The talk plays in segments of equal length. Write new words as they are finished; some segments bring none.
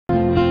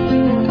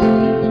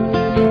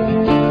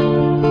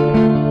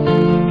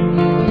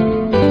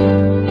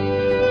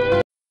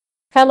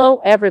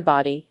Hello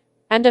everybody,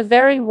 and a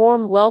very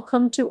warm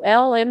welcome to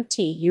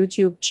LMT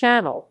YouTube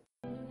channel.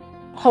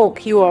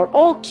 Hope you are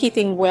all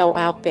keeping well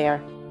out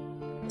there.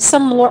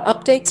 Some more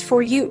updates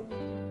for you.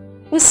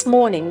 This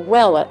morning,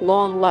 well, at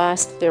long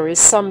last, there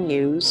is some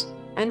news,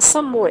 and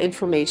some more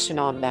information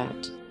on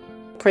that.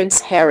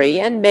 Prince Harry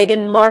and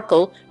Meghan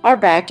Markle are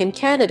back in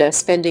Canada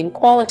spending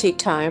quality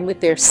time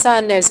with their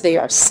son as they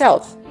are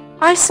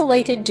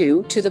self-isolated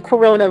due to the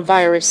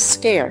coronavirus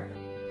scare.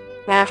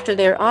 After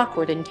their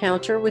awkward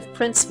encounter with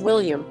Prince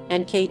William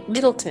and Kate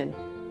Middleton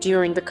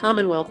during the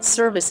Commonwealth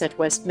service at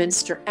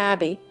Westminster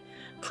Abbey,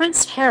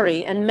 Prince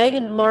Harry and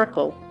Meghan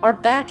Markle are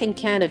back in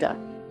Canada.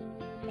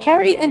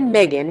 Harry and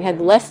Meghan had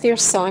left their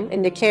son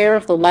in the care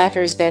of the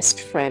latter's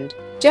best friend,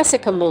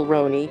 Jessica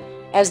Mulroney,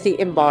 as they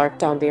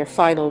embarked on their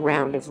final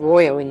round of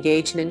royal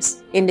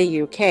engagements in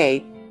the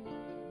UK.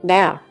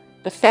 Now,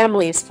 the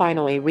family is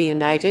finally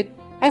reunited,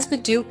 as the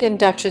Duke and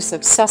Duchess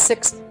of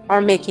Sussex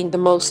are making the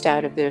most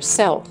out of their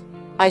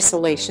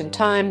self-isolation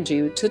time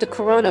due to the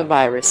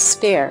coronavirus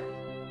scare.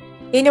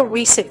 In a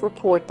recent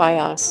report by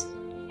Us,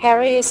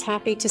 Harry is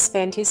happy to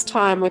spend his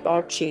time with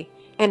Archie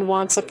and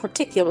wants a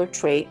particular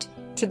trait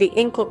to be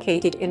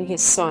inculcated in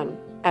his son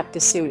at the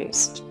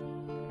soonest.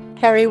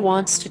 Harry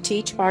wants to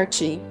teach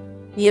Archie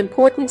the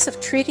importance of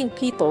treating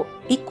people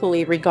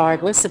equally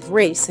regardless of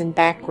race and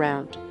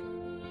background.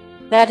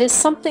 That is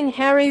something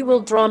Harry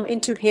will drum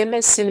into him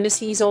as soon as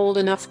he's old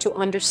enough to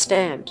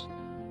understand.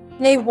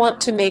 They want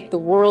to make the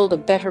world a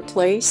better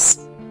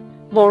place.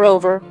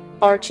 Moreover,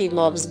 Archie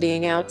loves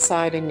being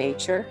outside in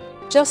nature,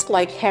 just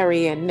like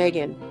Harry and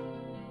Meghan.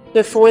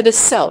 Before the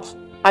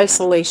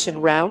self-isolation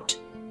route,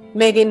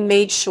 Meghan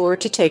made sure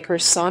to take her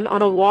son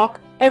on a walk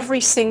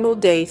every single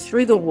day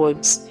through the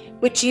woods,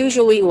 which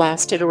usually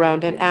lasted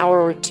around an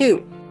hour or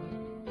two.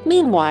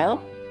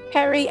 Meanwhile,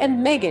 Harry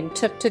and Meghan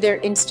took to their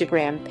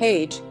Instagram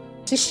page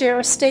to share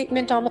a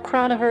statement on the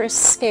coronavirus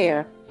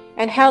scare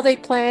and how they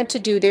plan to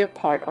do their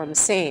part on the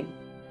same.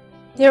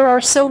 There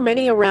are so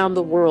many around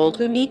the world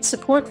who need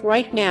support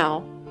right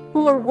now,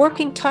 who are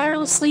working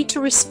tirelessly to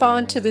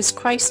respond to this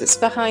crisis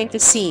behind the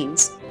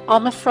scenes,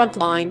 on the front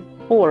line,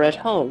 or at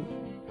home.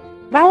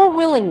 Our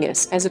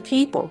willingness as a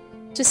people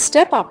to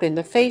step up in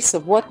the face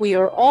of what we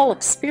are all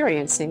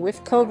experiencing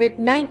with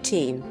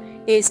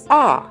COVID-19 is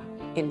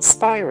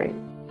inspiring.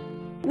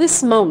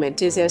 This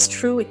moment is as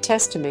true a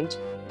testament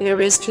there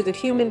is to the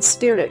human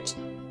spirit,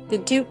 the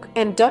Duke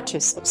and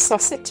Duchess of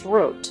Sussex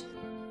wrote.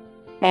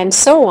 And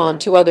so on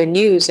to other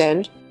news,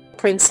 and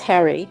Prince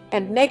Harry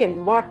and Meghan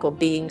Markle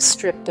being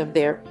stripped of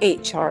their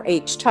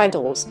HRH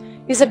titles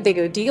is a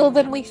bigger deal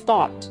than we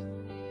thought.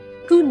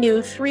 Who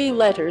knew 3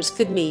 letters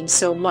could mean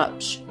so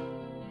much?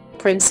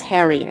 Prince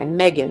Harry and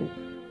Meghan,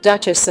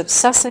 Duchess of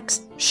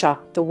Sussex,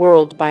 shocked the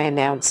world by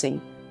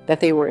announcing that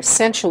they were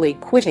essentially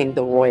quitting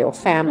the royal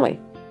family.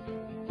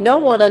 No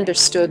one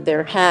understood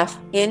their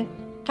half-in,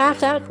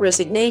 half-out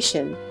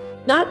resignation,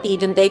 not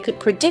even they could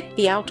predict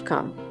the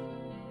outcome.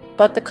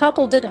 But the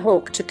couple did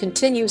hope to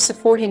continue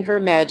supporting Her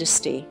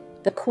Majesty,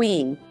 the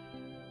Queen.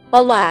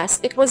 Alas,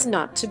 it was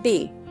not to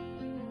be.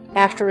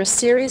 After a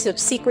series of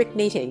secret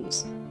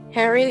meetings,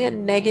 Harry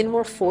and Meghan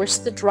were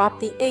forced to drop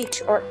the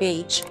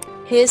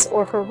HRH, His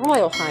or Her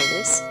Royal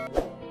Highness,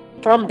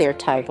 from their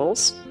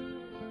titles.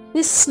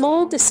 This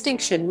small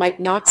distinction might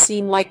not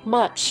seem like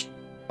much,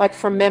 but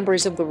for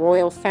members of the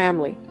royal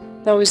family,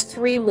 those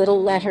 3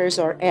 little letters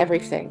are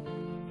everything.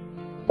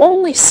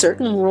 Only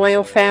certain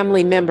royal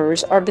family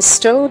members are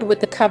bestowed with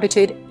the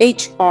coveted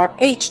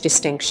HRH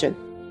distinction.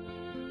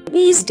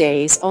 These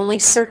days, only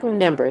certain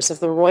members of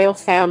the royal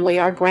family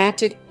are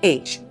granted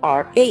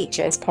HRH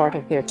as part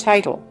of their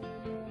title.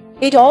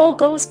 It all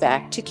goes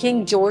back to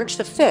King George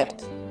V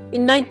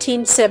in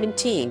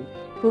 1917,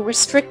 who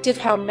restricted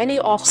how many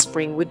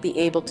offspring would be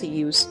able to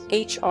use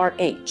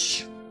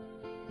HRH.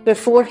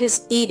 Before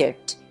his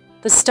edict,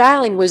 the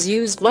styling was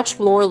used much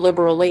more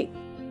liberally.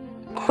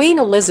 Queen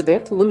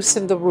Elizabeth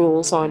loosened the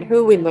rules on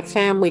who in the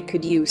family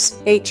could use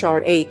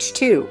HRH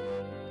too.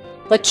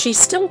 But she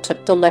still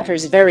took the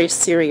letters very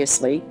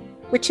seriously,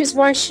 which is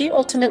why she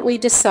ultimately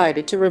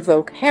decided to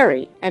revoke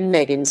Harry and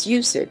Meghan's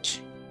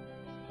usage.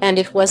 And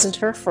it wasn't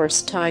her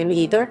first time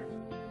either.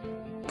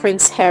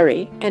 Prince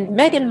Harry and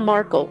Meghan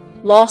Markle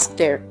lost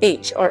their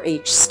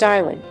HRH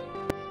styling.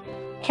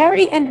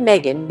 Harry and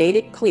Meghan made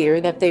it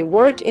clear that they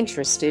weren't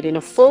interested in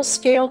a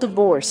full-scale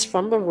divorce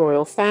from the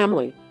royal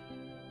family.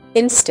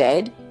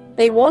 Instead,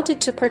 they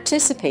wanted to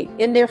participate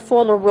in their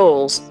former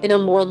roles in a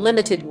more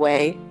limited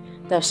way,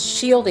 thus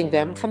shielding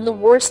them from the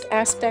worst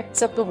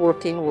aspects of the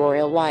working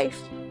royal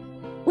life.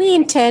 We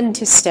intend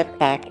to step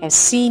back as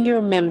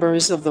senior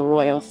members of the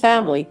royal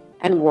family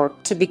and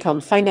work to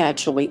become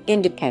financially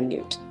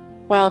independent,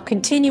 while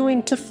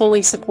continuing to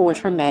fully support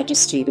Her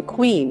Majesty the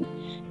Queen,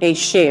 they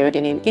shared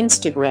in an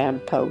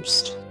Instagram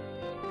post.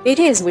 It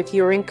is with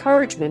your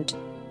encouragement,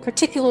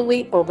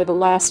 particularly over the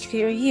last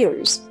few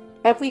years,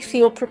 that we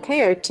feel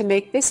prepared to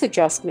make this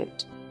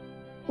adjustment.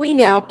 We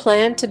now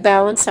plan to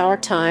balance our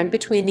time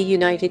between the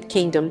United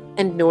Kingdom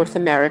and North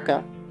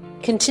America,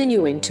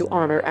 continuing to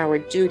honor our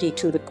duty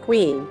to the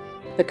Queen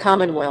the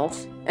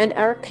Commonwealth, and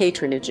our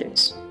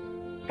patronages.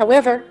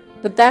 However,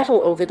 the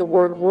battle over the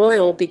word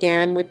royal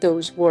began with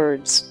those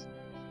words.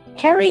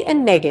 Harry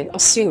and Meghan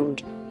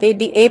assumed they'd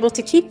be able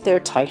to keep their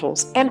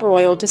titles and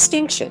royal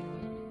distinction.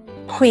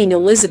 Queen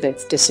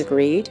Elizabeth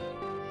disagreed.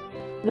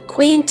 The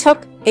Queen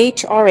took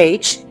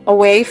HRH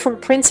away from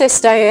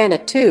Princess Diana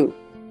too.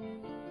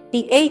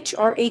 The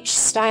HRH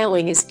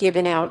styling is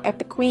given out at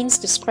the Queen's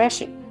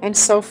discretion, and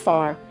so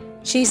far,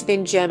 she's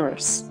been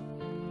generous.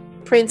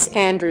 Prince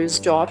Andrew's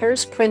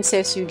daughters,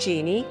 Princess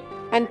Eugenie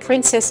and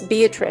Princess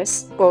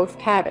Beatrice, both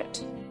have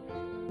it.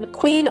 The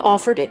Queen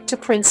offered it to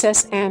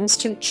Princess Anne's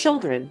two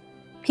children,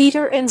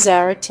 Peter and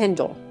Zara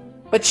Tyndall,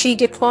 but she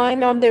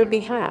declined on their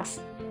behalf.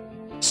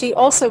 She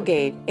also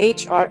gave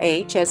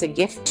HRH as a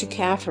gift to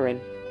Catherine,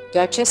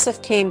 Duchess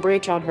of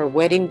Cambridge, on her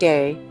wedding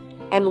day,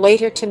 and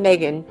later to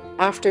Meghan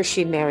after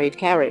she married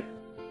Harry.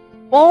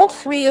 All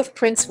three of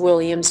Prince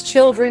William's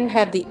children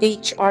had the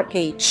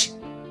HRH,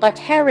 but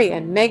Harry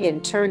and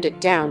Meghan turned it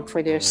down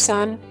for their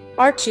son,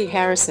 Archie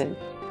Harrison.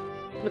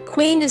 The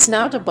Queen is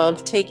not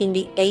above taking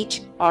the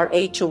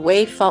HRH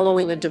away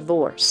following a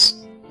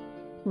divorce.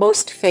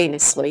 Most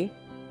famously,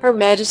 Her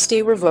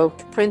Majesty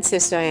revoked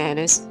Princess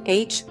Diana's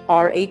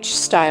HRH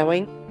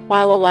styling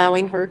while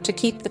allowing her to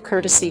keep the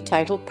courtesy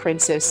title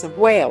Princess of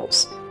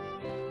Wales.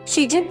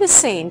 She did the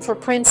same for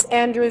Prince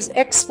Andrew's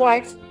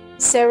ex-wife,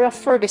 Sarah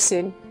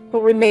Ferguson, who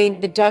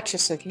remained the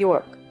Duchess of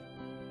York.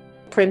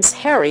 Prince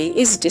Harry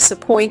is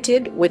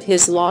disappointed with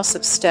his loss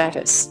of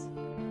status.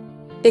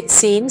 It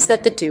seems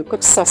that the Duke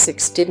of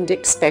Sussex didn't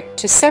expect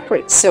to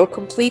separate so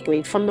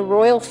completely from the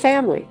royal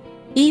family,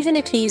 even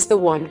if he's the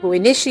one who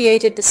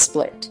initiated the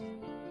split.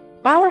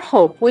 Our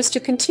hope was to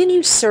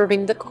continue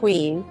serving the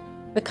Queen,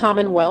 the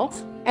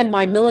Commonwealth, and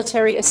my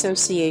military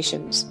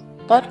associations,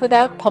 but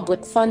without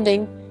public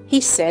funding, he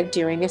said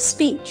during a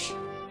speech.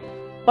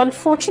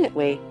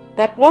 Unfortunately,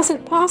 that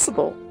wasn't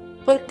possible,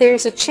 but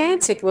there's a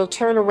chance it will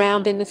turn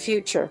around in the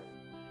future.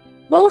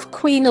 Both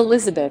Queen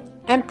Elizabeth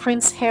and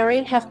Prince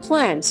Harry have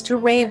plans to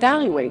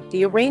reevaluate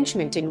the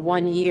arrangement in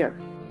 1 year.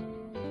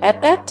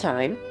 At that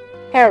time,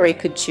 Harry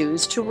could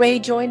choose to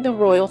rejoin the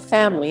royal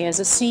family as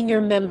a senior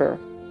member,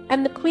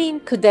 and the Queen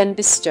could then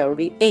bestow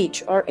the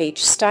HRH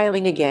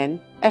styling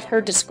again at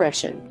her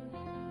discretion.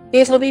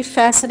 It'll be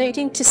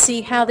fascinating to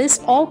see how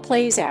this all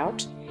plays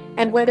out,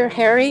 and whether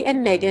Harry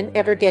and Meghan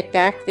ever get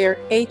back their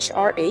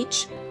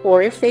HRH,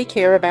 or if they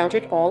care about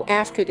it all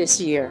after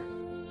this year.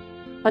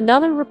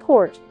 Another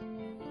report.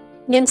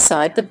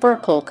 Inside the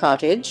Markle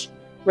cottage,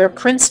 where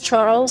Prince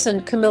Charles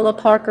and Camilla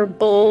Parker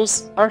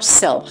Bowles are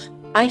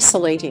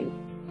self-isolating.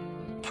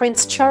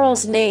 Prince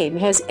Charles' name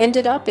has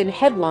ended up in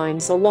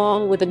headlines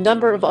along with a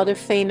number of other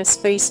famous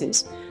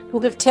faces who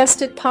have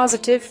tested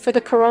positive for the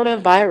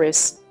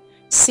coronavirus,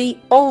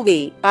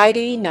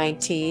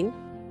 COVID-19.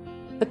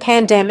 The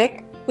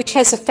pandemic, which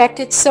has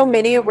affected so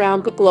many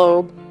around the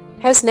globe,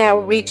 has now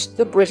reached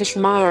the British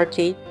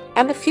monarchy,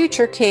 and the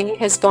future king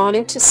has gone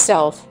into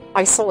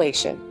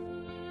self-isolation.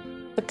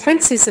 The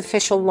Prince's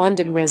official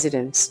London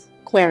residence,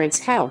 Clarence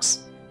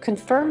House,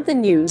 confirmed the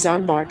news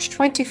on March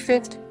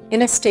 25th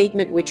in a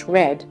statement which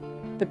read,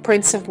 "The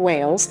Prince of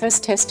Wales has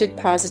tested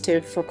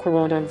positive for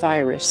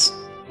coronavirus.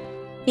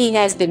 He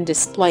has been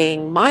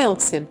displaying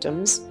mild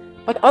symptoms,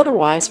 but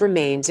otherwise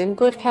remains in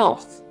good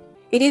health.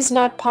 It is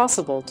not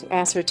possible to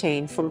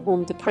ascertain from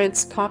whom the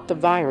Prince caught the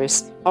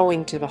virus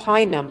owing to the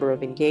high number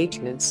of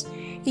engagements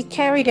he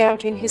carried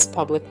out in his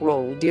public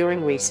role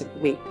during recent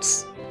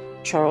weeks.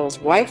 Charles'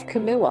 wife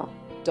Camilla,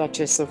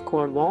 Duchess of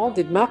Cornwall,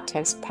 did not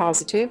test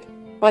positive,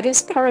 but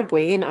is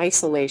currently in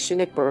isolation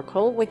at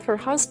Markle with her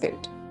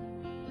husband.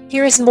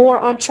 Here is more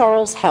on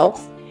Charles'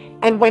 health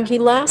and when he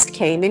last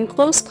came in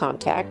close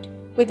contact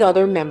with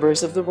other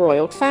members of the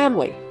royal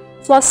family,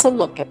 plus a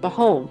look at the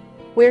home,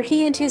 where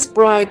he and his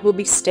bride will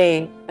be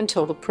staying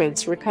until the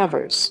prince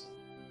recovers.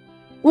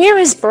 Where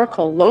is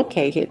Markle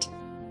located?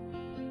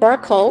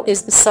 Markle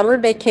is the summer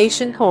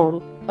vacation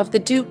home of the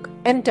Duke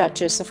and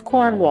Duchess of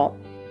Cornwall.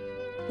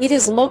 It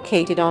is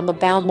located on the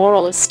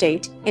Balmoral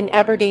estate in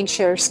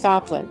Aberdeenshire,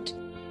 Scotland.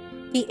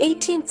 The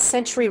 18th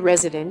century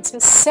residence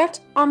is set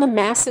on the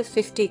massive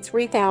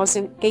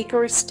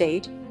 53,000-acre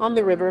estate on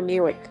the River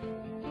Muick.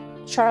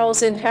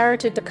 Charles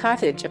inherited the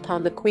cottage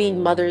upon the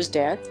Queen Mother's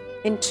death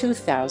in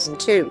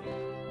 2002.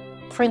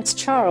 Prince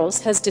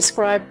Charles has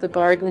described the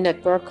garden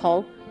at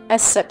Markle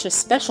as such a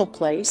special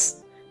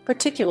place,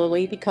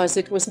 particularly because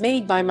it was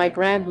made by my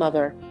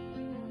grandmother.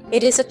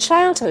 It is a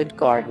childhood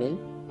garden,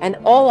 and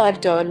all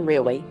I've done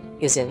really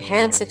is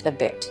enhance it a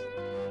bit.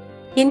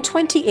 In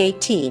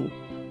 2018,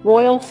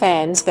 royal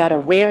fans got a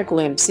rare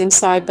glimpse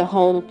inside the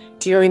home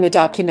during the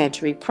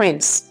documentary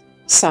Prince,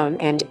 Son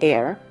and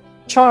Heir,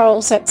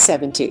 Charles at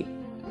 70.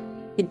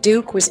 The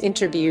Duke was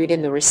interviewed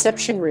in the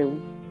reception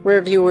room,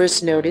 where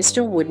viewers noticed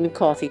a wooden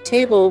coffee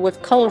table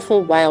with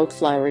colorful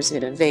wildflowers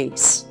in a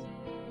vase.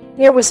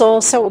 There was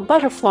also a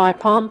butterfly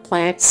palm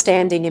plant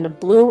standing in a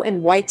blue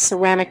and white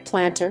ceramic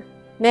planter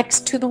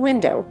next to the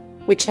window,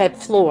 which had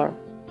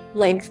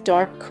floor-length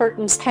dark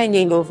curtains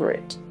hanging over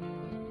it.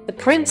 The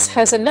prince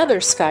has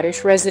another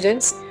Scottish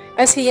residence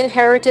as he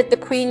inherited the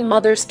Queen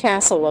Mother's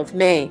castle of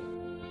May.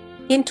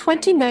 In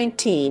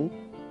 2019,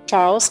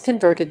 Charles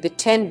converted the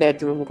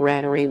 10-bedroom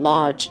granary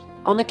lodge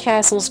on the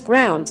castle's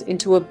grounds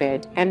into a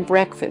bed and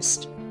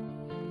breakfast.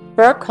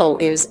 Markle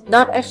is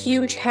not a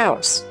huge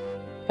house,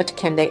 but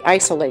can they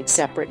isolate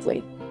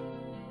separately?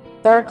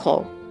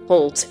 Markle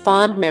holds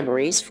fond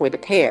memories for the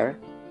pair,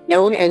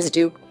 known as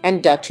Duke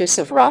and Duchess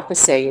of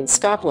Rothesay in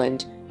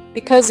Scotland,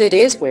 because it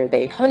is where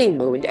they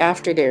honeymooned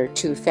after their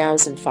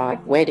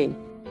 2005 wedding.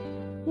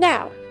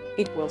 Now,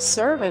 it will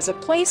serve as a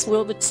place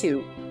where the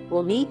two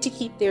will need to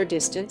keep their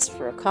distance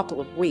for a couple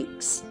of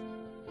weeks.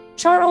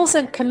 Charles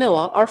and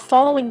Camilla are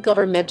following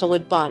governmental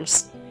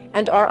advice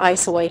and are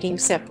isolating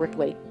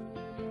separately.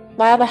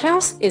 While the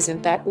house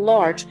isn't that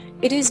large,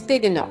 it is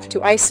big enough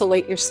to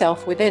isolate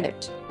yourself within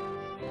it.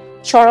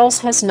 Charles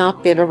has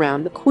not been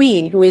around the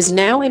Queen, who is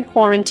now in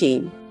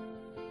quarantine.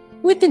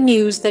 With the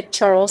news that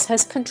Charles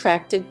has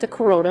contracted the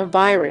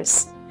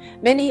coronavirus,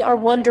 many are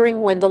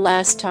wondering when the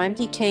last time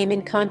he came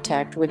in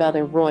contact with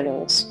other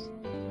royals.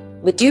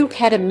 The Duke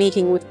had a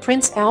meeting with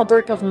Prince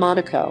Albert of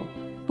Monaco,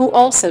 who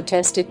also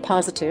tested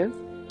positive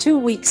 2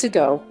 weeks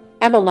ago,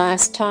 and the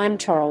last time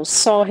Charles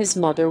saw his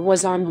mother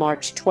was on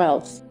March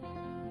 12th.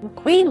 The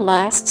Queen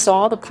last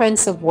saw the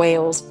Prince of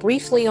Wales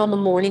briefly on the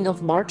morning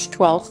of March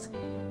 12th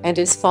and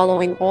is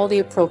following all the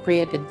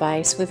appropriate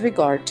advice with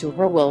regard to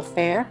her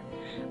welfare,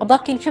 a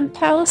Buckingham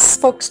Palace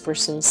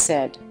spokesperson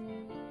said.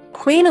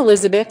 Queen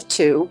Elizabeth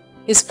II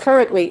is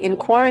currently in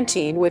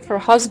quarantine with her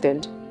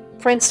husband,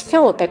 Prince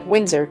Philip, at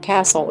Windsor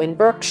Castle in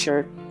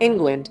Berkshire,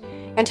 England,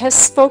 and has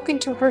spoken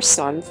to her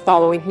son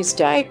following his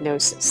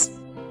diagnosis.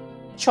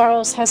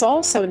 Charles has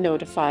also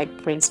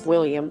notified Prince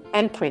William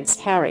and Prince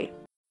Harry.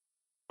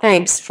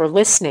 Thanks for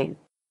listening.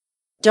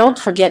 Don't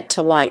forget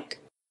to like.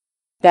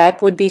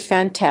 That would be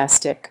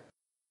fantastic.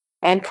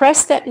 And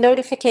press that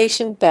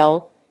notification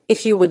bell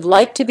if you would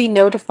like to be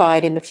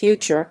notified in the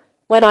future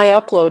when I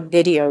upload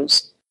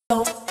videos.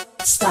 Don't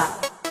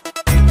stop.